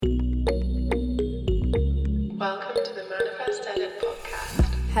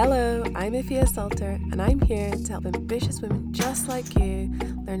Hello, I'm Ifia Salter, and I'm here to help ambitious women just like you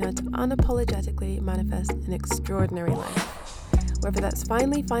learn how to unapologetically manifest an extraordinary life. Whether that's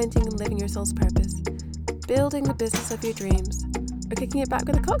finally finding and living your soul's purpose, building the business of your dreams, or kicking it back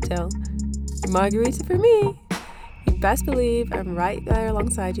with a cocktail. Margarita for me! You best believe I'm right there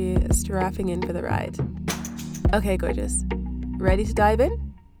alongside you, strapping in for the ride. Okay, gorgeous. Ready to dive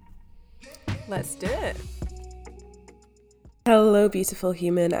in? Let's do it! Hello, beautiful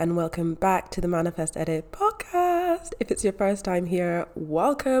human, and welcome back to the Manifest Edit podcast. If it's your first time here,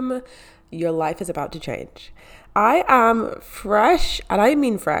 welcome. Your life is about to change. I am fresh, and I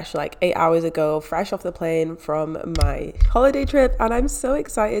mean fresh, like 8 hours ago, fresh off the plane from my holiday trip, and I'm so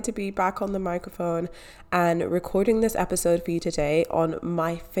excited to be back on the microphone and recording this episode for you today on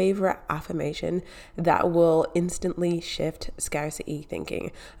my favorite affirmation that will instantly shift scarcity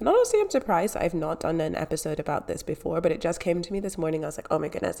thinking. And honestly, I'm surprised I've not done an episode about this before, but it just came to me this morning. I was like, oh my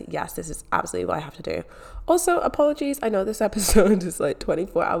goodness, yes, this is absolutely what I have to do. Also, apologies, I know this episode is like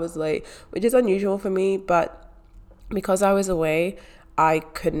 24 hours late, which is unusual for me, but because I was away, I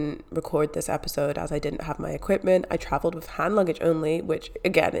couldn't record this episode as I didn't have my equipment. I traveled with hand luggage only, which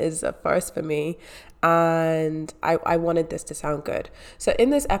again is a first for me. And I wanted this to sound good. So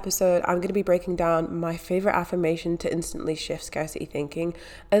in this episode, I'm going to be breaking down my favorite affirmation to instantly shift scarcity thinking,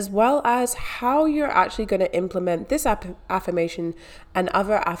 as well as how you're actually going to implement this affirmation and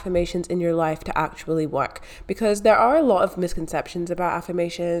other affirmations in your life to actually work. Because there are a lot of misconceptions about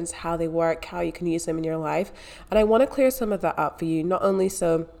affirmations, how they work, how you can use them in your life. And I want to clear some of that up for you, not only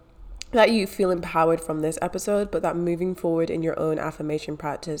so that you feel empowered from this episode, but that moving forward in your own affirmation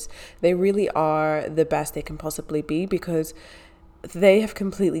practice, they really are the best they can possibly be, because they have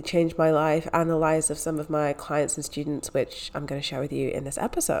completely changed my life and the lives of some of my clients and students, which I'm going to share with you in this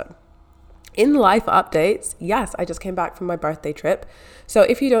episode. In life updates, yes, I just came back from my birthday trip. So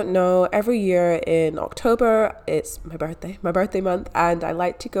if you don't know, every year in October, it's my birthday month, and I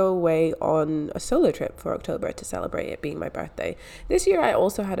like to go away on a solo trip for October to celebrate it being my birthday. This year I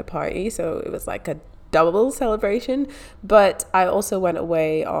also had a party, so it was like a double celebration, but I also went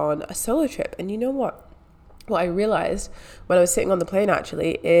away on a solo trip. And you know what? What I realized when I was sitting on the plane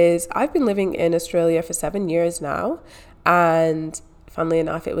actually is I've been living in Australia for 7 years now, and funnily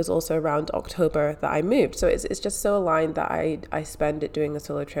enough, it was also around October that I moved. So it's just so aligned that I spent it doing a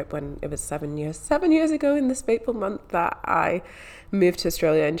solo trip when it was 7 years ago in this fateful month that I moved to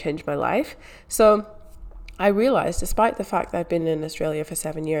Australia and changed my life. So I realized, despite the fact that I've been in Australia for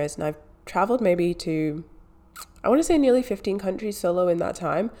 7 years and I've traveled maybe to, I want to say nearly 15 countries solo in that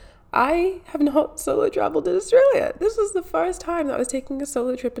time, I have not solo traveled in Australia. This was the first time that I was taking a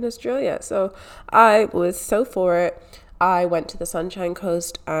solo trip in Australia. So I was so for it. I went to the Sunshine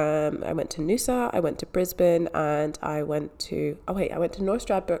Coast, I went to Noosa, I went to Brisbane, and I went to North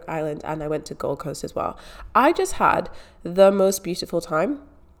Stradbroke Island, and I went to Gold Coast as well. I just had the most beautiful time.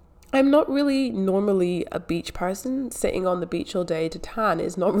 I'm not really normally a beach person. Sitting on the beach all day to tan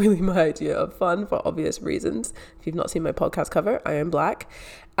is not really my idea of fun for obvious reasons. If you've not seen my podcast cover, I am black.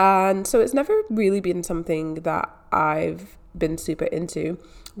 And so it's never really been something that I've been super into.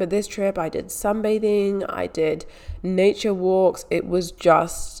 But this trip, I did sunbathing, I did nature walks. It was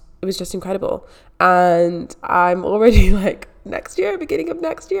just incredible. And I'm already like, beginning of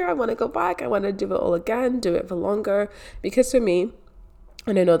next year, I want to go back. I want to do it all again, do it for longer. Because for me,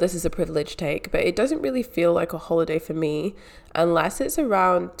 and I know this is a privileged take, but it doesn't really feel like a holiday for me unless it's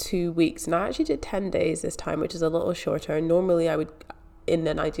around 2 weeks. And I actually did 10 days this time, which is a little shorter. Normally I would, in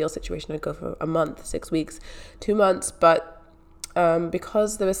an ideal situation, I'd go for a month, 6 weeks, 2 months. But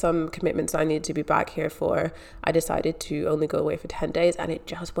because there were some commitments I needed to be back here for, I decided to only go away for 10 days, and it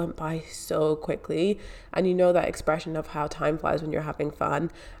just went by so quickly. And you know that expression of how time flies when you're having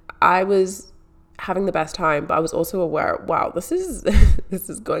fun. I was having the best time, but I was also aware, wow, this is this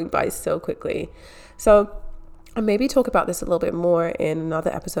is going by so quickly. So I'll maybe talk about this a little bit more in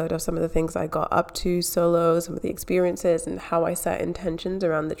another episode of some of the things I got up to solo, some of the experiences, and how I set intentions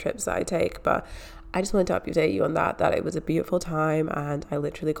around the trips that I take. But I just wanted to update you on that it was a beautiful time, and I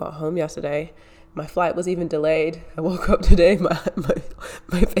literally got home yesterday. My flight was even delayed. I woke up today,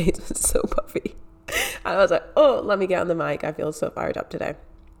 my face was so puffy. And I was like, oh, let me get on the mic. I feel so fired up today.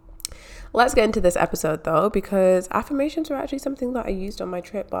 Let's get into this episode though, because affirmations were actually something that I used on my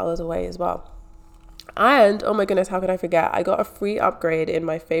trip while I was away as well. And oh my goodness, how could I forget? I got a free upgrade in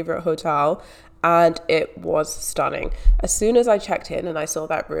my favorite hotel, and it was stunning. As soon as I checked in and I saw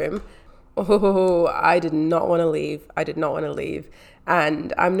that room, I did not want to leave.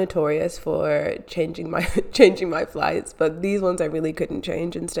 And I'm notorious for changing my flights, but these ones I really couldn't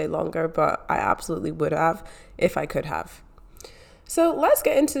change and stay longer, but I absolutely would have if I could have. So let's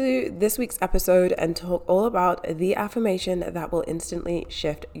get into this week's episode and talk all about the affirmation that will instantly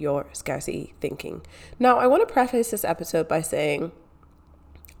shift your scarcity thinking. Now, I want to preface this episode by saying,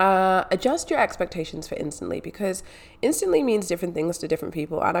 adjust your expectations for instantly, because instantly means different things to different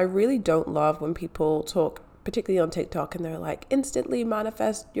people. And I really don't love when people talk, particularly on TikTok, and they're like, instantly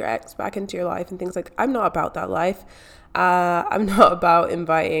manifest your ex back into your life and things like, I'm not about that life. I'm not about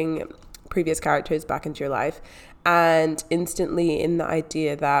inviting previous characters back into your life and instantly in the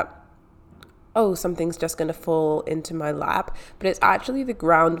idea that, oh, something's just going to fall into my lap. But it's actually the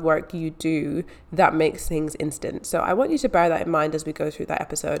groundwork you do that makes things instant. So I want you to bear that in mind as we go through that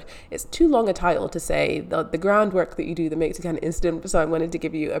episode. It's too long a title to say the groundwork that you do that makes it kind of instant. So I wanted to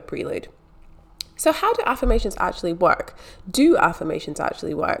give you a prelude. So how do affirmations actually work? Do affirmations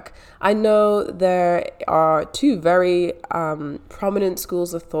actually work? I know there are two very prominent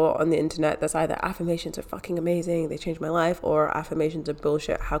schools of thought on the internet that's either affirmations are fucking amazing, they changed my life, or affirmations are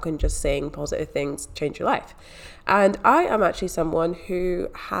bullshit. How can just saying positive things change your life? And I am actually someone who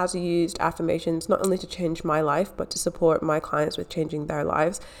has used affirmations not only to change my life, but to support my clients with changing their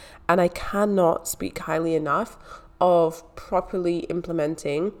lives. And I cannot speak highly enough of properly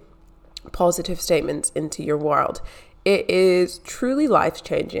implementing positive statements into your world. It is truly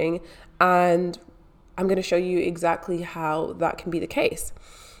life-changing, and I'm going to show you exactly how that can be the case.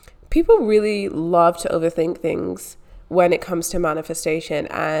 People really love to overthink things when it comes to manifestation,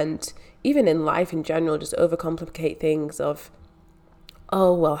 and even in life in general, just overcomplicate things of,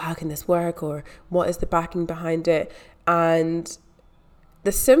 oh, well, how can this work? Or what is the backing behind it? And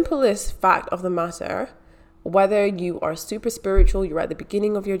the simplest fact of the matter, whether you are super spiritual, you're at the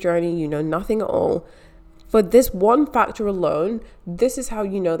beginning of your journey, you know nothing at all, for this one factor alone, this is how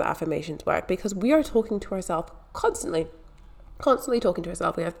you know that affirmations work, because we are talking to ourselves constantly talking to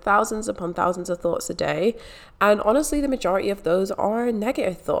ourselves. We have thousands upon thousands of thoughts a day. And honestly, the majority of those are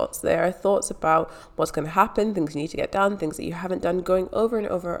negative thoughts. They are thoughts about what's going to happen, things you need to get done, things that you haven't done, going over and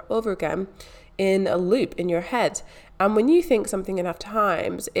over and over again in a loop in your head. And when you think something enough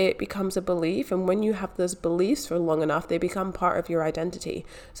times, it becomes a belief. And when you have those beliefs for long enough, they become part of your identity.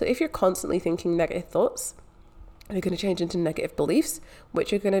 So if you're constantly thinking negative thoughts, they're going to change into negative beliefs,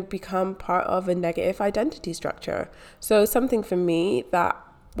 which are going to become part of a negative identity structure. So something for me that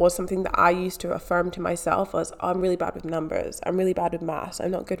was something that I used to affirm to myself was, oh, I'm really bad with numbers. I'm really bad with maths.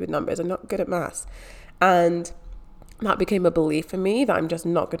 I'm not good with numbers. I'm not good at maths. And that became a belief for me that I'm just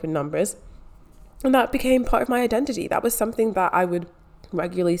not good with numbers. And that became part of my identity. That was something that I would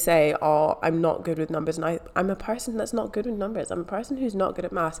regularly say, oh, I'm not good with numbers. And I'm a person that's not good with numbers. I'm a person who's not good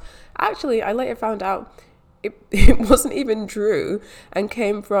at maths. Actually, I later found out it wasn't even true, and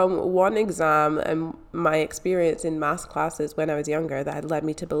came from one exam and my experience in maths classes when I was younger that had led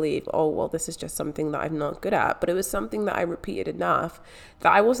me to believe, oh, well, this is just something that I'm not good at. But it was something that I repeated enough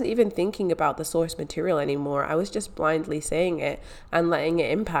that I wasn't even thinking about the source material anymore. I was just blindly saying it and letting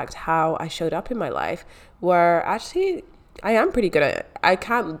it impact how I showed up in my life, where actually I am pretty good at it. I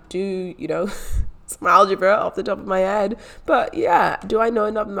can't do, some algebra off the top of my head, but yeah, do I know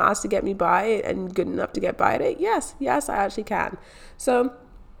enough maths to get me by it and good enough to get by at it? Yes, I actually can. So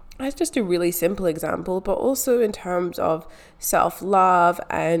that's just a really simple example, but also in terms of self-love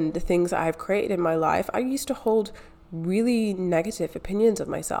and the things that I've created in my life, I used to hold really negative opinions of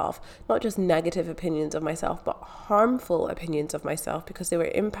myself, not just negative opinions of myself, but harmful opinions of myself, because they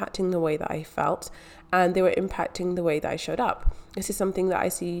were impacting the way that I felt and they were impacting the way that I showed up. This is something that I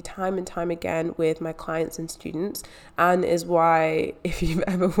see time and time again with my clients and students, and is why if you've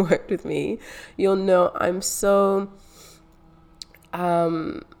ever worked with me, you'll know I'm so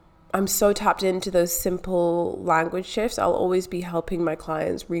tapped into those simple language shifts. I'll always be helping my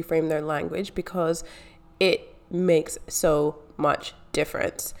clients reframe their language because it makes so much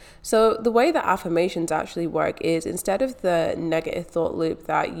difference. So the way that affirmations actually work is, instead of the negative thought loop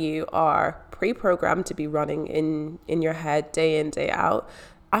that you are pre-programmed to be running in your head day in, day out,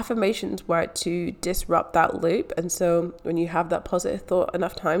 affirmations work to disrupt that loop. And so when you have that positive thought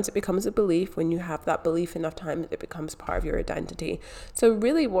enough times, it becomes a belief. When you have that belief enough times, it becomes part of your identity. So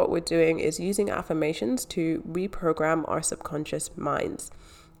really what we're doing is using affirmations to reprogram our subconscious minds.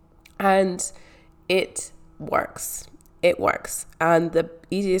 And it works. It works. And the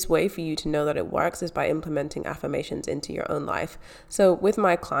easiest way for you to know that it works is by implementing affirmations into your own life. So with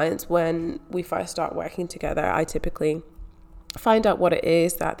my clients, when we first start working together, I typically find out what it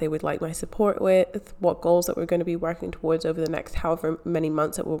is that they would like my support with, what goals that we're going to be working towards over the next however many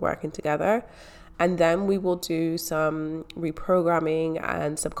months that we're working together. And then we will do some reprogramming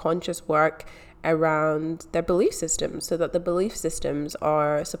and subconscious work around their belief systems, so that the belief systems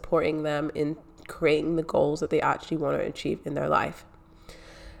are supporting them in creating the goals that they actually want to achieve in their life.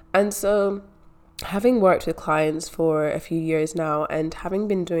 And so, having worked with clients for a few years now and having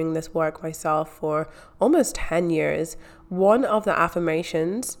been doing this work myself for almost 10 years, one of the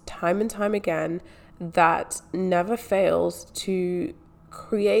affirmations, time and time again, that never fails to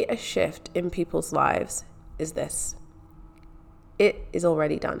create a shift in people's lives is this: it is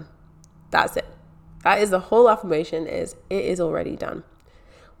already done. That's it. That is the whole affirmation, is it is already done.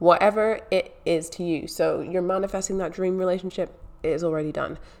 Whatever it is to you. So you're manifesting that dream relationship, it is already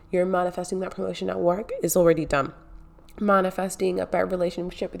done. You're manifesting that promotion at work, is already done. Manifesting a better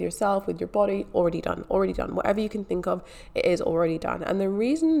relationship with yourself, with your body, already done. Whatever you can think of, it is already done. And the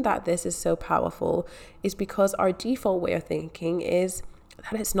reason that this is so powerful is because our default way of thinking is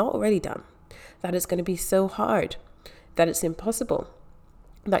that it's not already done, that it's going to be so hard, that it's impossible,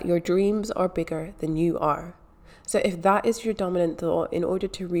 that your dreams are bigger than you are. So if that is your dominant thought, in order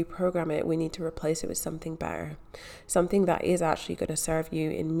to reprogram it, we need to replace it with something better, something that is actually going to serve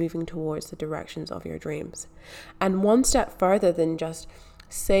you in moving towards the directions of your dreams. And one step further than just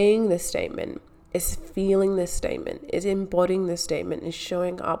saying this statement is feeling this statement, is embodying this statement, is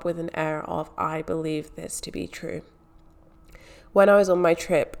showing up with an air of, I believe this to be true. When I was on my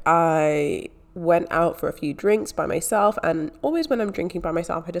trip, I went out for a few drinks by myself, and always when I'm drinking by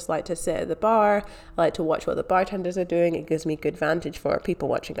myself, I just like to sit at the bar. I like to watch what the bartenders are doing. It gives me good vantage for people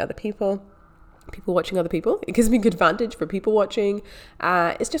watching other people. It gives me good vantage for people watching.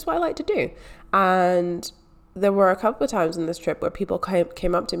 It's just what I like to do. And there were a couple of times in this trip where people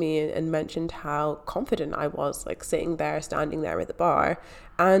came up to me and mentioned how confident I was, like standing there at the bar.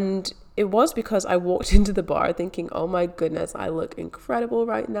 And it was because I walked into the bar thinking, oh my goodness, I look incredible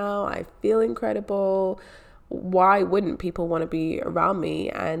right now. I feel incredible. Why wouldn't people want to be around me?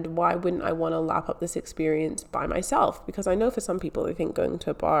 And why wouldn't I want to lap up this experience by myself? Because I know for some people, they think going to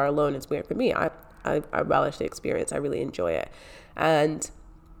a bar alone is weird. For me, I relish the experience. I really enjoy it. And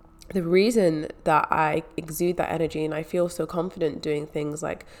the reason that I exude that energy and I feel so confident doing things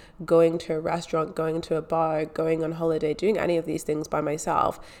like going to a restaurant, going to a bar, going on holiday, doing any of these things by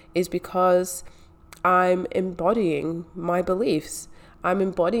myself is because I'm embodying my beliefs. I'm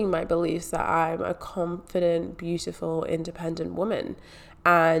embodying my beliefs that I'm a confident, beautiful, independent woman.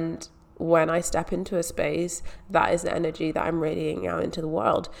 And when I step into a space, that is the energy that I'm radiating out into the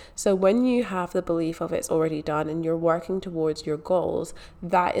world. So when you have the belief of it's already done and you're working towards your goals,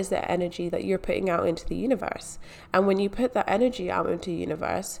 that is the energy that you're putting out into the universe. And when you put that energy out into the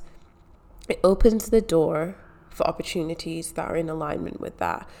universe, it opens the door for opportunities that are in alignment with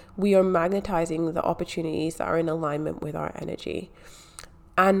that. We are magnetizing the opportunities that are in alignment with our energy.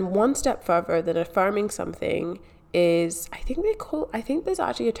 And one step further than affirming something is, I think there's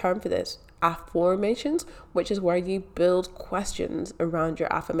actually a term for this, affirmations, which is where you build questions around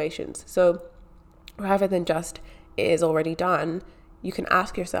your affirmations. So rather than just, it is already done, you can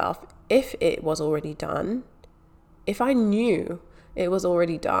ask yourself, if it was already done, if I knew it was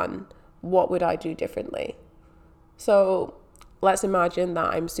already done, what would I do differently? So let's imagine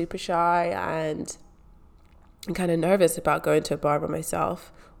that I'm super shy and I'm kind of nervous about going to a bar by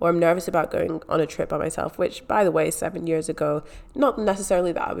myself, or I'm nervous about going on a trip by myself, which, by the way, 7 years ago, not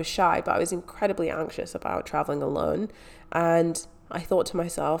necessarily that I was shy, but I was incredibly anxious about traveling alone. And I thought to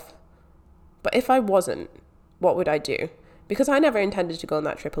myself, but if I wasn't, what would I do? Because I never intended to go on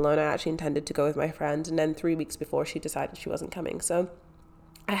that trip alone. I actually intended to go with my friend. And then 3 weeks before, she decided she wasn't coming. So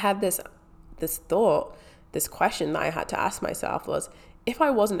I had this thought, this question that I had to ask myself was, if I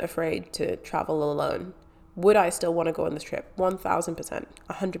wasn't afraid to travel alone, would I still want to go on this trip? 1,000%,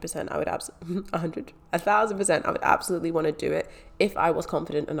 100%, I would 1,000%, I would absolutely want to do it if I was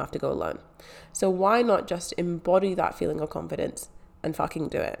confident enough to go alone. So why not just embody that feeling of confidence and fucking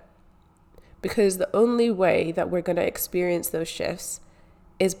do it? Because the only way that we're going to experience those shifts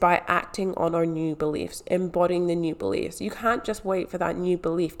is by acting on our new beliefs, embodying the new beliefs. You can't just wait for that new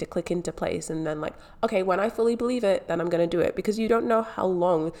belief to click into place and then like, okay, when I fully believe it, then I'm going to do it. Because you don't know how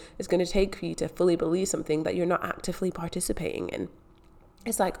long it's going to take for you to fully believe something that you're not actively participating in.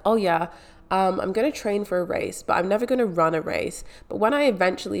 It's like, oh yeah, I'm going to train for a race, but I'm never going to run a race. But when I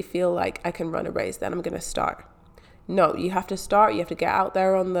eventually feel like I can run a race, then I'm going to start. No, you have to start. You have to get out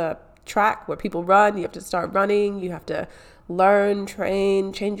there on the track where people run. You have to start running. You have to learn,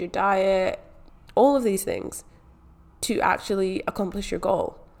 train, change your diet, all of these things to actually accomplish your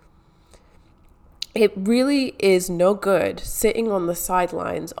goal. It really is no good sitting on the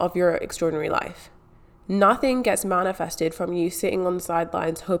sidelines of your extraordinary life. Nothing gets manifested from you sitting on the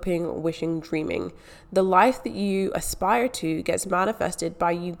sidelines, hoping, wishing, dreaming. The life that you aspire to gets manifested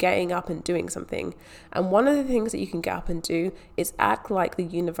by you getting up and doing something. And one of the things that you can get up and do is act like the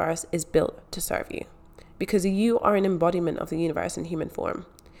universe is built to serve you. Because you are an embodiment of the universe in human form.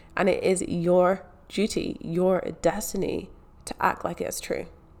 And it is your duty, your destiny to act like it's true.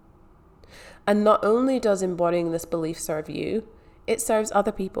 And not only does embodying this belief serve you, it serves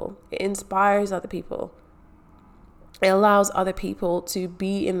other people. It inspires other people. It allows other people to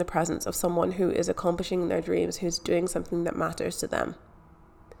be in the presence of someone who is accomplishing their dreams, who's doing something that matters to them.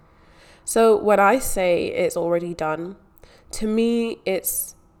 So when I say it's already done, to me,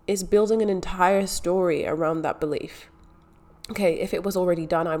 it's building an entire story around that belief. Okay, if it was already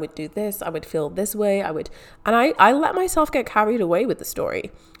done, I would do this, I would feel this way, and I let myself get carried away with the story.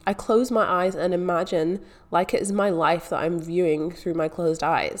 I close my eyes and imagine like it is my life that I'm viewing through my closed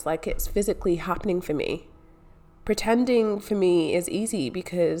eyes, like it's physically happening for me. Pretending for me is easy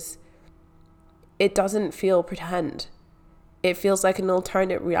because it doesn't feel pretend. It feels like an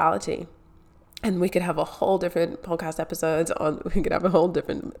alternate reality. And we could have a whole different podcast episode on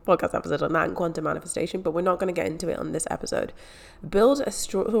that and quantum manifestation, but we're not going to get into it on this episode. Build a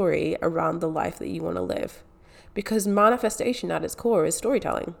story around the life that you want to live, because manifestation at its core is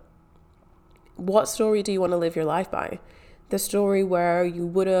storytelling. What story do you want to live your life by? The story where you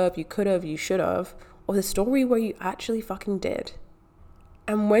would have, you could have, you should have, or the story where you actually fucking did?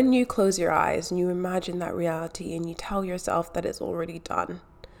 And when you close your eyes and you imagine that reality and you tell yourself that it's already done,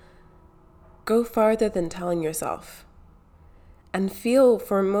 go further than telling yourself and feel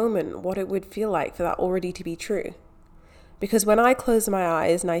for a moment what it would feel like for that already to be true. Because when I close my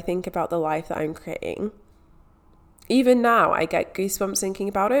eyes and I think about the life that I'm creating, even now I get goosebumps thinking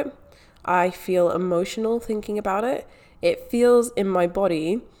about it. I feel emotional thinking about it. It feels in my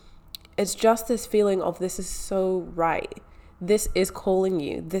body. It's just this feeling of this is so right. This is calling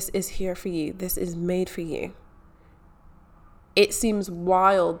you. This is here for you. This is made for you. It seems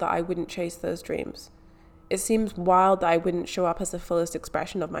wild that I wouldn't chase those dreams. It seems wild that I wouldn't show up as the fullest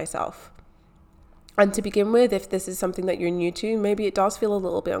expression of myself. And to begin with, if this is something that you're new to, maybe it does feel a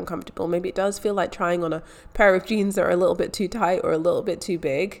little bit uncomfortable. Maybe it does feel like trying on a pair of jeans that are a little bit too tight or a little bit too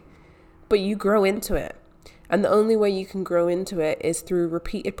big. But you grow into it. And the only way you can grow into it is through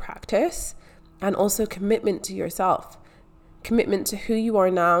repeated practice and also commitment to yourself. Commitment to who you are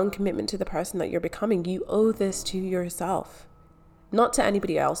now and commitment to the person that you're becoming. You owe this to yourself. Not to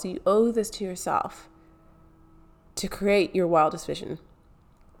anybody else. You owe this to yourself to create your wildest vision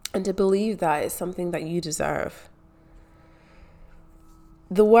and to believe that it's something that you deserve.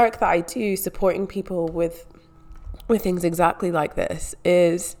 The work that I do supporting people with things exactly like this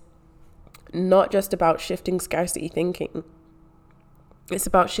is not just about shifting scarcity thinking. It's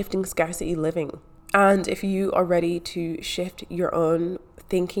about shifting scarcity living. And if you are ready to shift your own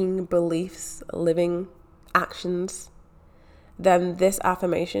thinking, beliefs, living, actions, then this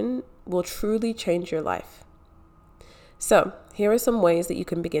affirmation will truly change your life. So here are some ways that you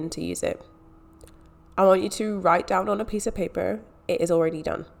can begin to use it. I want you to write down on a piece of paper, it is already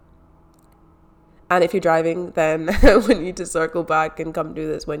done. And if you're driving, then I want you to circle back and come do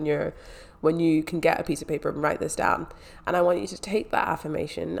this when you can get a piece of paper and write this down. And I want you to take that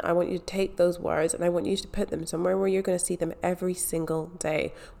affirmation. I want you to take those words and I want you to put them somewhere where you're going to see them every single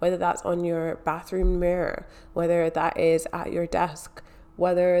day, whether that's on your bathroom mirror, whether that is at your desk,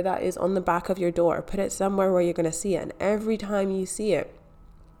 whether that is on the back of your door. Put it somewhere where you're going to see it. And every time you see it,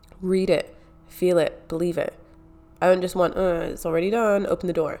 read it, feel it, believe it. I don't just want, it's already done, open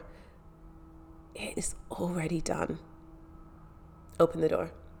the door. It is already done. Open the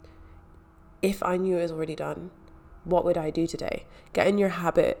door. If I knew it was already done, what would I do today? Get in the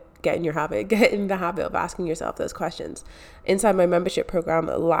habit of asking yourself those questions. Inside my membership program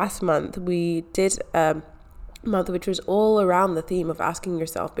last month, we did a month which was all around the theme of asking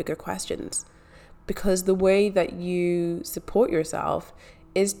yourself bigger questions. Because the way that you support yourself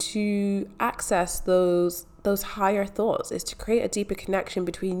is to access those higher thoughts, is to create a deeper connection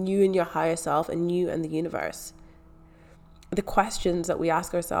between you and your higher self and you and the universe. The questions that we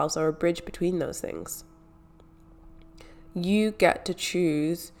ask ourselves are a bridge between those things. You get to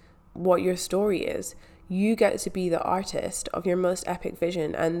choose what your story is. You get to be the artist of your most epic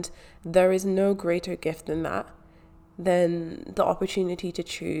vision. And there is no greater gift than that, than the opportunity to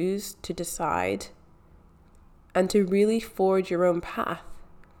choose, to decide, and to really forge your own path.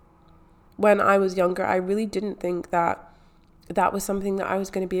 When I was younger, I really didn't think that was something that I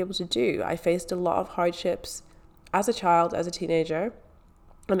was going to be able to do. I faced a lot of hardships as a child, as a teenager,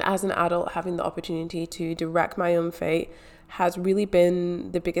 and as an adult. Having the opportunity to direct my own fate has really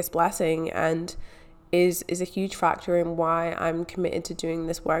been the biggest blessing. And is a huge factor in why I'm committed to doing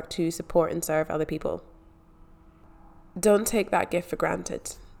this work to support and serve other people. Don't take that gift for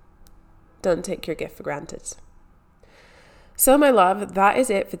granted. Don't take your gift for granted. So my love, that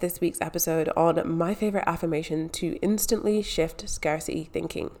is it for this week's episode on my favorite affirmation to instantly shift scarcity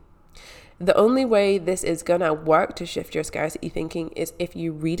thinking. The only way this is gonna work to shift your scarcity thinking is if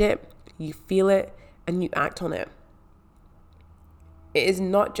you read it, you feel it, and you act on it. It is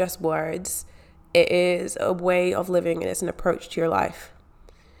not just words. It is a way of living and it's an approach to your life.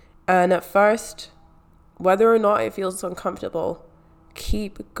 And at first, whether or not it feels uncomfortable,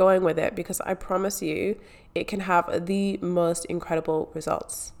 keep going with it, because I promise you, it can have the most incredible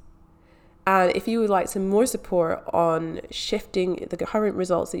results. And if you would like some more support on shifting the current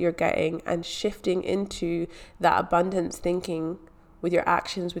results that you're getting and shifting into that abundance thinking with your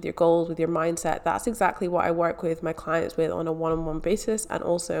actions, with your goals, with your mindset, that's exactly what I work with my clients with on a one-on-one basis and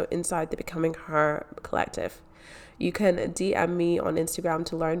also inside the Becoming Her collective. You can DM me on Instagram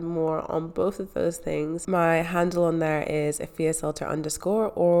to learn more on both of those things. My handle on there is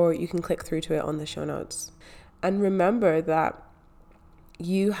 @FiaSelter_, or you can click through to it on the show notes. And remember that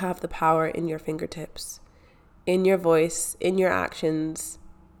you have the power in your fingertips, in your voice, in your actions,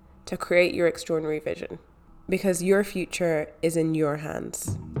 to create your extraordinary vision, because your future is in your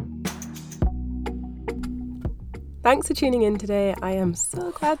hands. Thanks for tuning in today. I am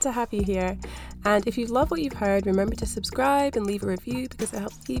so glad to have you here. And if you love what you've heard, remember to subscribe and leave a review, because it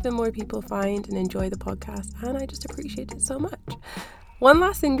helps even more people find and enjoy the podcast. And I just appreciate it so much. One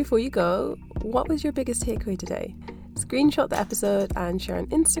last thing before you go. What was your biggest takeaway today? Screenshot the episode and share on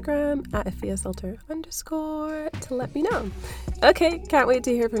Instagram @FiaSelter_ to let me know. Okay, can't wait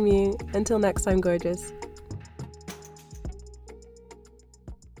to hear from you. Until next time, gorgeous.